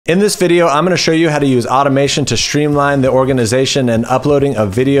In this video, I'm going to show you how to use automation to streamline the organization and uploading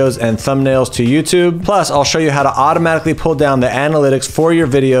of videos and thumbnails to YouTube. Plus, I'll show you how to automatically pull down the analytics for your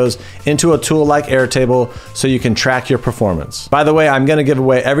videos into a tool like Airtable so you can track your performance. By the way, I'm going to give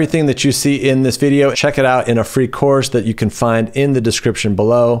away everything that you see in this video. Check it out in a free course that you can find in the description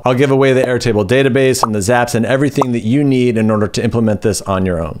below. I'll give away the Airtable database and the zaps and everything that you need in order to implement this on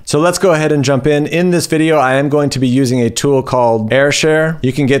your own. So let's go ahead and jump in. In this video, I am going to be using a tool called Ayrshare.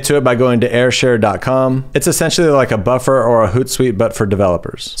 You can get to it by going to airshare.com. It's essentially like a buffer or a Hootsuite, but for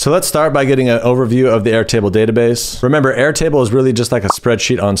developers. So let's start by getting an overview of the Airtable database. Remember, Airtable is really just like a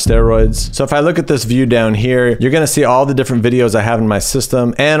spreadsheet on steroids. So if I look at this view down here, you're going to see all the different videos I have in my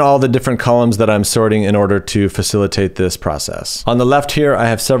system and all the different columns that I'm sorting in order to facilitate this process. On the left here, I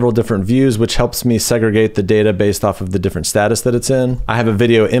have several different views, which helps me segregate the data based off of the different status that it's in. I have a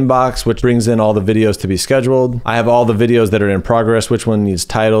video inbox, which brings in all the videos to be scheduled. I have all the videos that are in progress, which one needs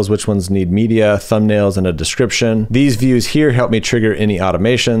titles, which ones need media, thumbnails, and a description. These views here help me trigger any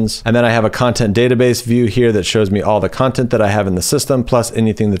automations. And then I have a content database view here that shows me all the content that I have in the system, plus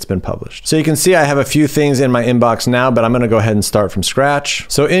anything that's been published. So you can see I have a few things in my inbox now, but I'm going to go ahead and start from scratch.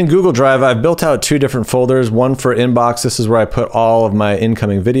 So in Google Drive, I've built out two different folders, one for inbox. This is where I put all of my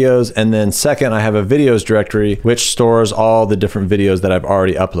incoming videos. And then second, I have a videos directory, which stores all the different videos that I've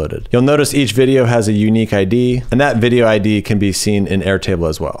already uploaded. You'll notice each video has a unique ID, and that video ID can be seen in Airtable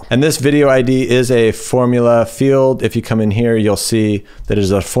as well. And this video ID is a formula field. If you come in here, you'll see that it is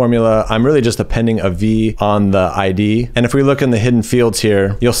a formula. I'm really just appending a V on the ID. And if we look in the hidden fields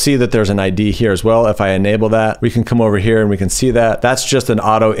here, you'll see that there's an ID here as well. If I enable that, we can come over here and we can see that. That's just an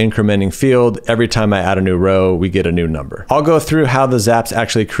auto incrementing field. Every time I add a new row, we get a new number. I'll go through how the zaps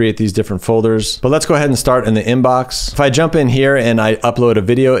actually create these different folders, but let's go ahead and start in the inbox. If I jump in here and I upload a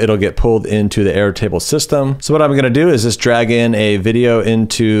video, it'll get pulled into the Airtable system. So what I'm going to do is just drag in a video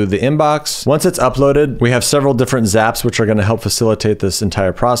into the inbox. Once it's uploaded, we have several different zaps which are going to help facilitate this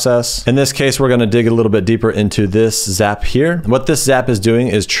entire process. In this case, we're going to dig a little bit deeper into this zap here. What this zap is doing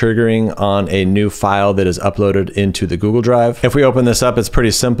is triggering on a new file that is uploaded into the Google Drive. If we open this up, it's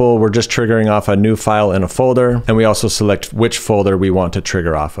pretty simple. We're just triggering off a new file in a folder, and we also select which folder we want to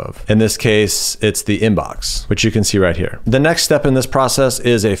trigger off of. In this case, it's the inbox, which you can see right here. The next step in this process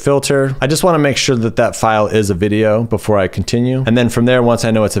is a filter. I just want to make sure that that file is a video before I continue. And then from there, once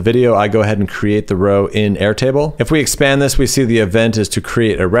I know it's a video, I go ahead and create the row in Airtable. If we expand this, we see the event is to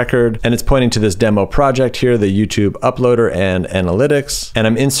create a record, and it's pointing to this demo project here, the YouTube uploader and analytics. And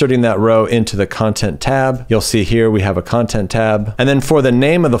I'm inserting that row into the content tab. You'll see here we have a content tab. And then for the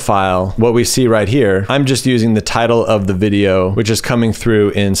name of the file, what we see right here, I'm just using the title of the video, which is coming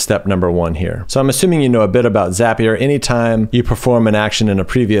through in step number 1 here. So I'm assuming you know a bit about Zapier. Anytime you perform an action in a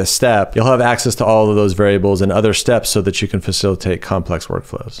previous step, you'll have access to all of those variables and other steps so that you can facilitate complex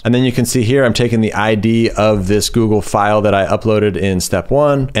workflows. And then you can see here, I'm taking the ID of this Google file that I uploaded in step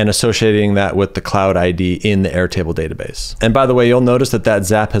 1 and associating that with the cloud ID in the Airtable database. And by the way, you'll notice that that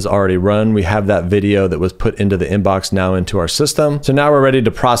zap has already run. We have that video that was put into the inbox now into our system. So now we're ready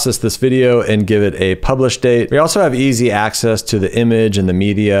to process this video and give it a publish date. We also have easy access to the image and the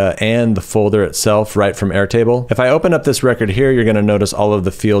media and the folder itself right from Airtable. If I open up this record here, you're going to notice all of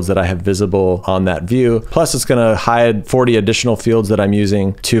the fields that I have visible on that view. Plus it's going to hide 40 additional fields that I'm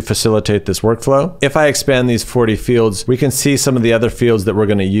using to facilitate this workflow. If I expand these 40 fields, we can see some of the other fields that we're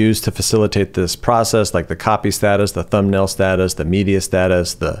going to use to facilitate this process, like the copy status, the thumbnail status, the media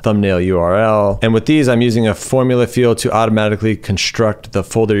status, the thumbnail URL. And with these, I'm using a formula field to automatically construct the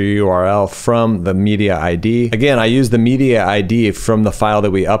folder URL from the media ID. Again, I use the media ID from the file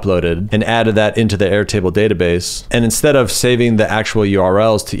that we uploaded and added that into the Airtable database. And instead of saving the actual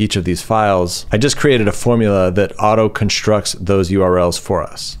URLs to each of these files, I just created a formula that auto constructs those URLs for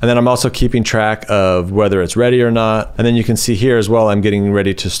us. And then I'm also keeping track of whether it's ready or not. And then you can see here as well, I'm getting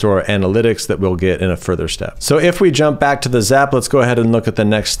ready to store analytics that we'll get in a further step. So if we jump back to the zap, let's go ahead and look at the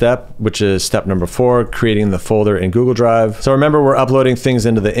next step, which is step number 4, creating the folder in Google Drive. So remember, we're uploading things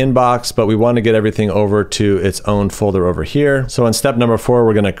into the inbox, but we want to get everything over to its own folder over here. So in step number 4,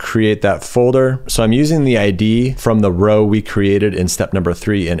 we're going to create that folder. So I'm using the ID from the row we created in step number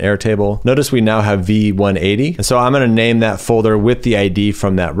 3 in Airtable. Notice we now have V180. And so I'm going to name that folder with the ID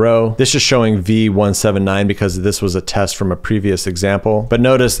from that row. This is showing V179 because this was a test from a previous example. But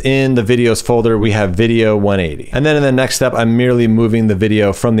notice in the videos folder, we have video 180. And then in the next step, I'm merely moving the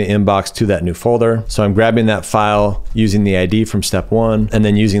video from the inbox to that new folder. So I'm grabbing that file using the ID from step 1 and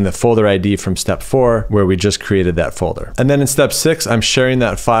then using the folder ID from step 4 where we just created that folder. And then in step 6, I'm sharing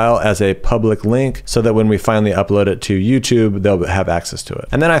that file as a public link so that when we finally upload it to YouTube, they'll have access to it.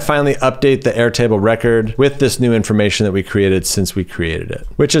 And then I finally update the Airtable record with this new information that we created since we we created it,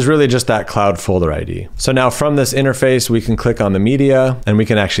 which is really just that cloud folder ID. So now from this interface, we can click on the media and we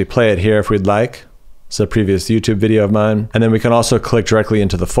can actually play it here if we'd like. It's a previous YouTube video of mine. And then we can also click directly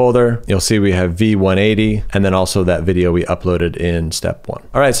into the folder. You'll see we have V180 and then also that video we uploaded in step 1.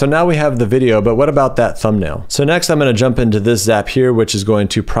 All right, so now we have the video, but what about that thumbnail? So next I'm gonna jump into this zap here, which is going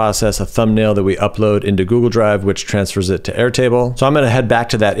to process a thumbnail that we upload into Google Drive, which transfers it to Airtable. So I'm gonna head back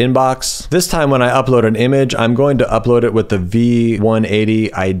to that inbox. This time when I upload an image, I'm going to upload it with the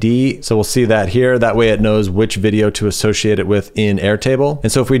V180 ID. So we'll see that here. That way it knows which video to associate it with in Airtable.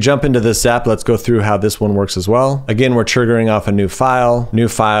 And so if we jump into this zap, let's go through how this one works as well. Again, we're triggering off a new file, new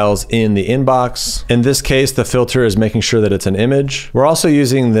files in the inbox. In this case, the filter is making sure that it's an image. We're also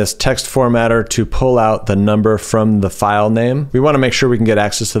using this text formatter to pull out the number from the file name. We want to make sure we can get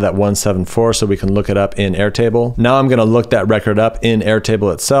access to that 174 so we can look it up in Airtable. Now I'm going to look that record up in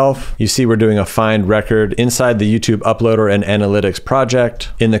Airtable itself. You see we're doing a find record inside the YouTube Uploader and Analytics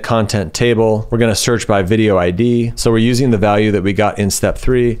project. In the content table, we're going to search by video ID. So we're using the value that we got in step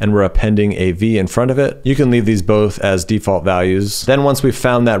 3 and we're appending a V in front of it. You can leave these both as default values. Then once we've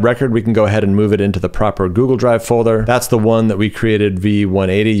found that record, we can go ahead and move it into the proper Google Drive folder. That's the one that we created,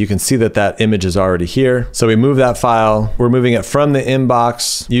 V180. You can see that that image is already here. So we move that file. We're moving it from the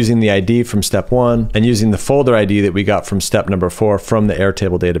inbox using the ID from step 1 and using the folder ID that we got from step number 4 from the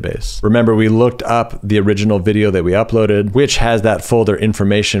Airtable database. Remember, we looked up the original video that we uploaded, which has that folder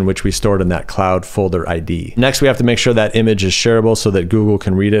information, which we stored in that cloud folder ID. Next, we have to make sure that image is shareable so that Google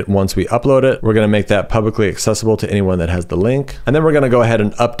can read it once we upload it. We're going to make that publicly accessible to anyone that has the link. And then we're going to go ahead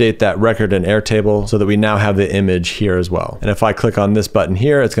and update that record in Airtable so that we now have the image here as well. And if I click on this button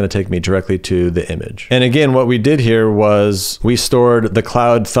here, it's going to take me directly to the image. And again, what we did here was we stored the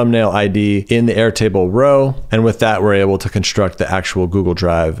cloud thumbnail ID in the Airtable row. And with that, we're able to construct the actual Google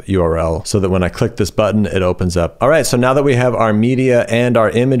Drive URL so that when I click this button, it opens up. All right, so now that we have our media and our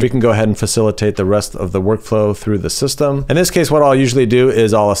image, we can go ahead and facilitate the rest of the workflow through the system. In this case, what I'll usually do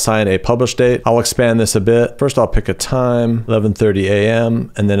is I'll assign a publish date. I'll expand this a bit. First, I'll pick a time, 11:30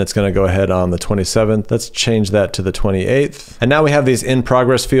 a.m., and then it's going to go ahead on the 27th. Let's change that to the 28th. And now we have these in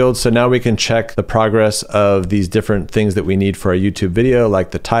progress fields. So now we can check the progress of these different things that we need for our YouTube video,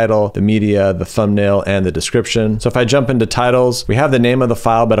 like the title, the media, the thumbnail, and the description. So if I jump into titles, we have the name of the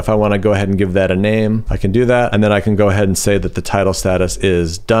file, but if I want to go ahead and give that a name, I can do that. And then I can go ahead and say that the title status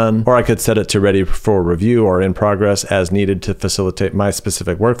is done, or I could set it to ready for review or in progress as needed to facilitate my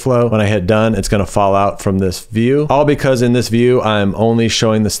specific workflow. When I hit done, it's going to fall out from this view, all because in this view, I'm only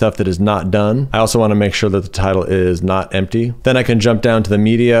showing the stuff that is not done. I also want to make sure that the title is not empty. Then I can jump down to the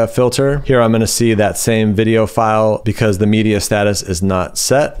media filter. Here, I'm going to see that same video file because the media status is not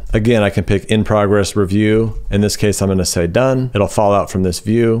set. Again, I can pick in progress review. In this case, I'm going to say done. It'll fall out from this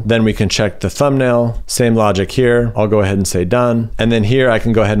view. Then we can check the thumbnail. Same logic here. I'll go ahead and say done. And then here I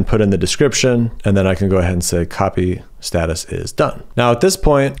can go ahead and put in the description, and then I can go ahead and say copy status is done. Now at this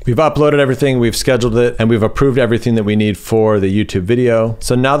point, we've uploaded everything, we've scheduled it, and we've approved everything that we need for the YouTube video.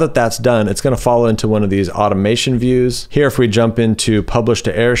 So now that that's done, it's going to fall into one of these automation views. Here, if we jump into publish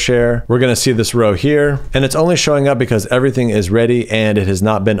to Airshare, we're going to see this row here, and it's only showing up because everything is ready and it has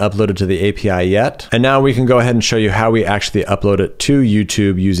not been uploaded to the API yet. And now we can go ahead and show you how we actually upload it to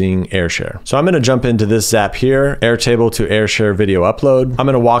YouTube using Airshare. So I'm going to jump into this zap here, Airtable to Airshare video upload. I'm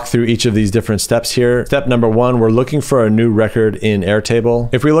going to walk through each of these different steps here. Step number 1, we're looking for a new record in Airtable.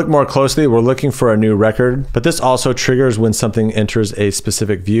 If we look more closely, we're looking for a new record, but this also triggers when something enters a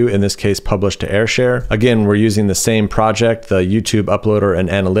specific view, in this case, published to Airshare. Again, we're using the same project, the YouTube Uploader and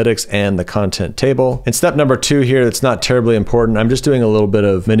Analytics and the content table. In step number 2 here, it's not terribly important. I'm just doing a little bit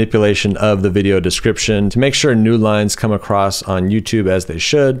of manipulation of the video description to make sure new lines come across on YouTube as they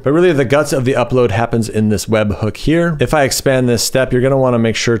should. But really the guts of the upload happens in this webhook here. If I expand this step, you're going to want to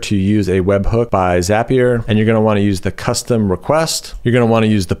make sure to use a webhook by Zapier, and you're going to want to use the custom request. You're going to want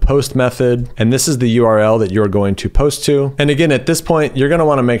to use the post method, and this is the URL that you're going to post to. And again, at this point, you're going to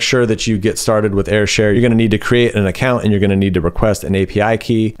want to make sure that you get started with Airshare. You're going to need to create an account, and you're going to need to request an API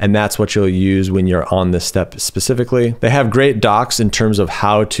key, and that's what you'll use when you're on this step specifically. They have great docs in terms of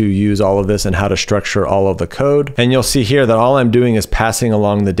how to use all of this and how to structure all of the code. And you'll see here that all I'm doing is passing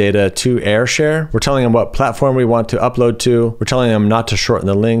along the data to Airshare. We're telling them what platform we want to upload to. We're telling them not to shorten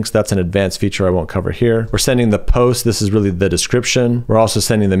the links. That's an advanced feature I won't cover here. We're sending the post post. This is really the description. We're also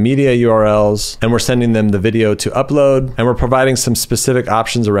sending the media URLs, and we're sending them the video to upload, and we're providing some specific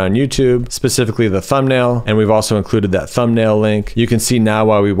options around YouTube, specifically the thumbnail, and we've also included that thumbnail link. You can see now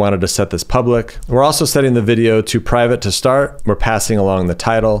why we wanted to set this public. We're also setting the video to private to start. We're passing along the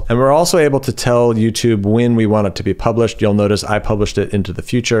title, and we're also able to tell YouTube when we want it to be published. You'll notice I published it into the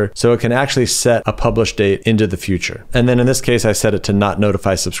future, so it can actually set a publish date into the future. And then in this case, I set it to not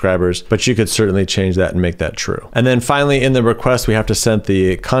notify subscribers, but you could certainly change that and make that true. And then finally in the request, we have to set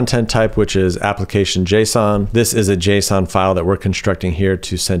the content type, which is application JSON. This is a JSON file that we're constructing here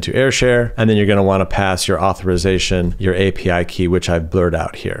to send to Ayrshare. And then you're going to want to pass your authorization, your API key, which I've blurred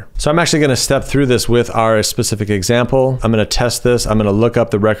out here. So I'm actually going to step through this with our specific example. I'm going to test this. I'm going to look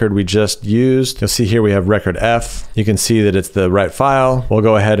up the record we just used. You'll see here we have record F. You can see that it's the right file. We'll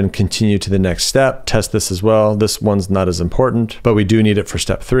go ahead and continue to the next step. Test this as well. This one's not as important, but we do need it for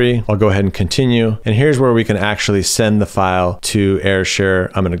step 3. I'll go ahead and continue. And here's where we can actually send the file to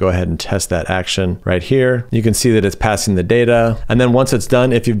Ayrshare. I'm going to go ahead and test that action right here. You can see that it's passing the data. And then once it's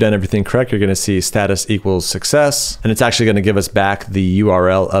done, if you've done everything correct, you're going to see status equals success. And it's actually going to give us back the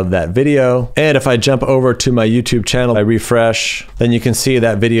URL of that video. And if I jump over to my YouTube channel, I refresh, then you can see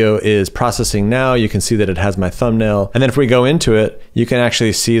that video is processing now. You can see that it has my thumbnail. And then if we go into it, you can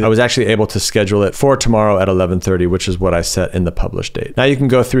actually see I was actually able to schedule it for tomorrow at 11:30, which is what I set in the publish date. Now you can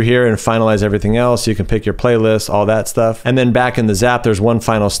go through here and finalize everything else. You can pick your playlist, all that stuff. And then back in the Zap, there's one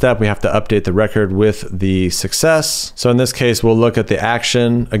final step. We have to update the record with the success. So in this case, we'll look at the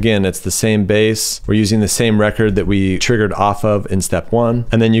action. Again, it's the same base. We're using the same record that we triggered off of in step 1.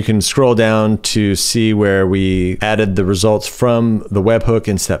 And then you can scroll down to see where we added the results from the webhook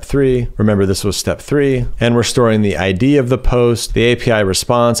in step 3. Remember, this was step 3. And we're storing the ID of the post, the API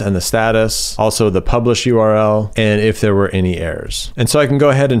response and the status, also the publish URL, and if there were any errors. And so I can go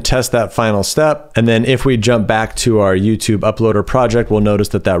ahead and test that final step. And then if we jump back to our YouTube uploader project, we'll notice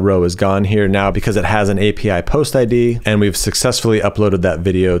that that row is gone here now because it has an API post ID, and we've successfully uploaded that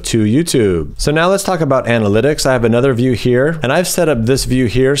video to YouTube. So now let's talk about analytics. I have another view here, and I've set up this view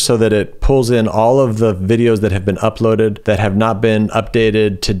here so that it pulls in all of the videos that have been uploaded that have not been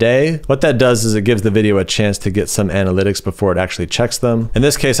updated today. What that does is it gives the video a chance to get some analytics before it actually checks them. In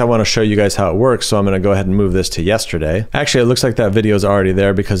this case, I want to show you guys how it works, so I'm going to go ahead and move this to yesterday. Actually, it looks like that video is already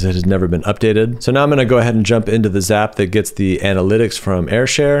there because it has never been updated. So now I'm going to go ahead and jump into the Zap that gets the analytics from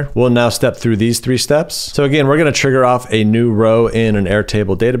Ayrshare. We'll now step through these 3 steps. So again, we're going to trigger off a new row in an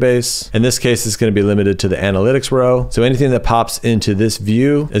Airtable database. In this case, it's going to be limited to the analytics row. So anything that pops into this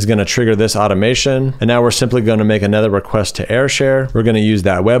view is going to trigger this automation. And now we're simply going to make another request to Ayrshare. We're going to use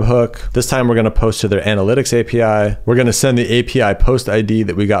that webhook. This time we're going to post to their analytics API. We're going to send the API post ID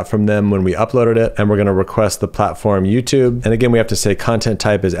that we got from them when we uploaded it. And we're going to request the platform YouTube. And again, we have to say content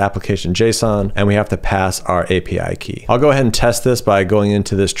type is application JSON, and we have to pass our API key. I'll go ahead and test this by going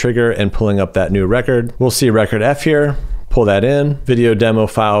into this trigger and pulling up that new record. We'll see record F here. Pull that in. Video demo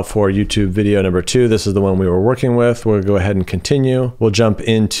file for YouTube video number 2. This is the one we were working with. We'll go ahead and continue. We'll jump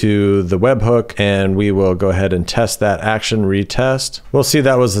into the webhook and we will go ahead and test that action, retest. We'll see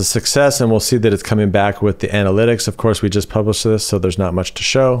that was a success, and we'll see that it's coming back with the analytics. Of course, we just published this, so there's not much to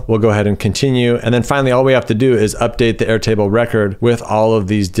show. We'll go ahead and continue. And then finally, all we have to do is update the Airtable record with all of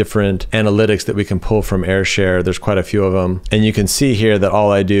these different analytics that we can pull from Ayrshare. There's quite a few of them. And you can see here that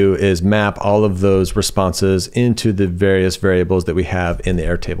all I do is map all of those responses into the various variables that we have in the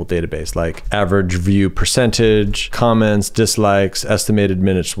Airtable database, like average view percentage, comments, dislikes, estimated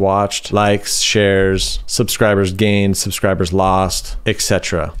minutes watched, likes, shares, subscribers gained, subscribers lost,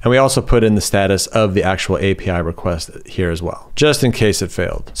 etc. And we also put in the status of the actual API request here as well, just in case it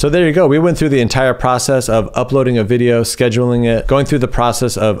failed. So there you go. We went through the entire process of uploading a video, scheduling it, going through the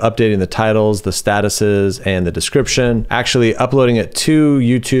process of updating the titles, the statuses, and the description, actually uploading it to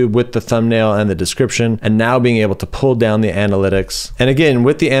YouTube with the thumbnail and the description, and now being able to pull down the analytics. And again,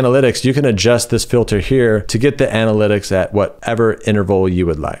 with the analytics, you can adjust this filter here to get the analytics at whatever interval you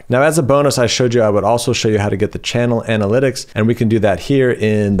would like. Now, as a bonus, I showed you, I would also show you how to get the channel analytics, and we can do that here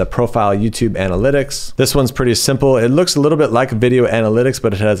in the profile YouTube analytics. This one's pretty simple. It looks a little bit like video analytics,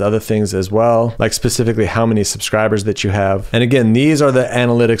 but it has other things as well, like specifically how many subscribers that you have. And again, these are the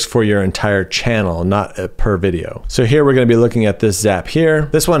analytics for your entire channel, not per video. So here we're going to be looking at this Zap here.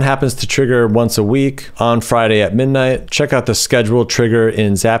 This one happens to trigger once a week on Friday at midnight. Check out the schedule trigger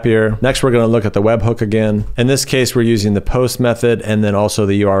in Zapier. Next, we're going to look at the webhook again. In this case, we're using the post method and then also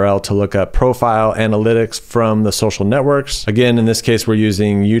the URL to look up profile analytics from the social networks. Again, in this case, we're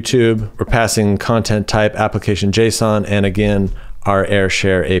using YouTube. We're passing content type application JSON, and again, our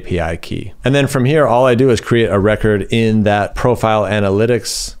Airshare API key. And then from here, all I do is create a record in that profile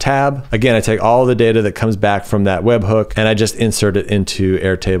analytics tab. Again, I take all the data that comes back from that webhook and I just insert it into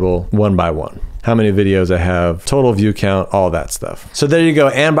Airtable one by one. How many videos I have, total view count, all that stuff. So there you go.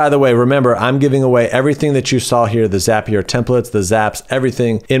 And by the way, remember, I'm giving away everything that you saw here, the Zapier templates, the Zaps,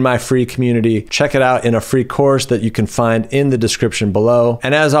 everything in my free community. Check it out in a free course that you can find in the description below.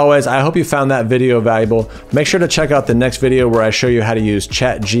 And as always, I hope you found that video valuable. Make sure to check out the next video where I show you how to use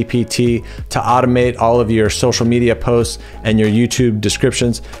ChatGPT to automate all of your social media posts and your YouTube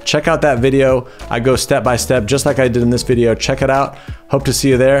descriptions. Check out that video. I go step by step, just like I did in this video. Check it out. Hope to see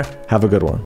you there. Have a good one.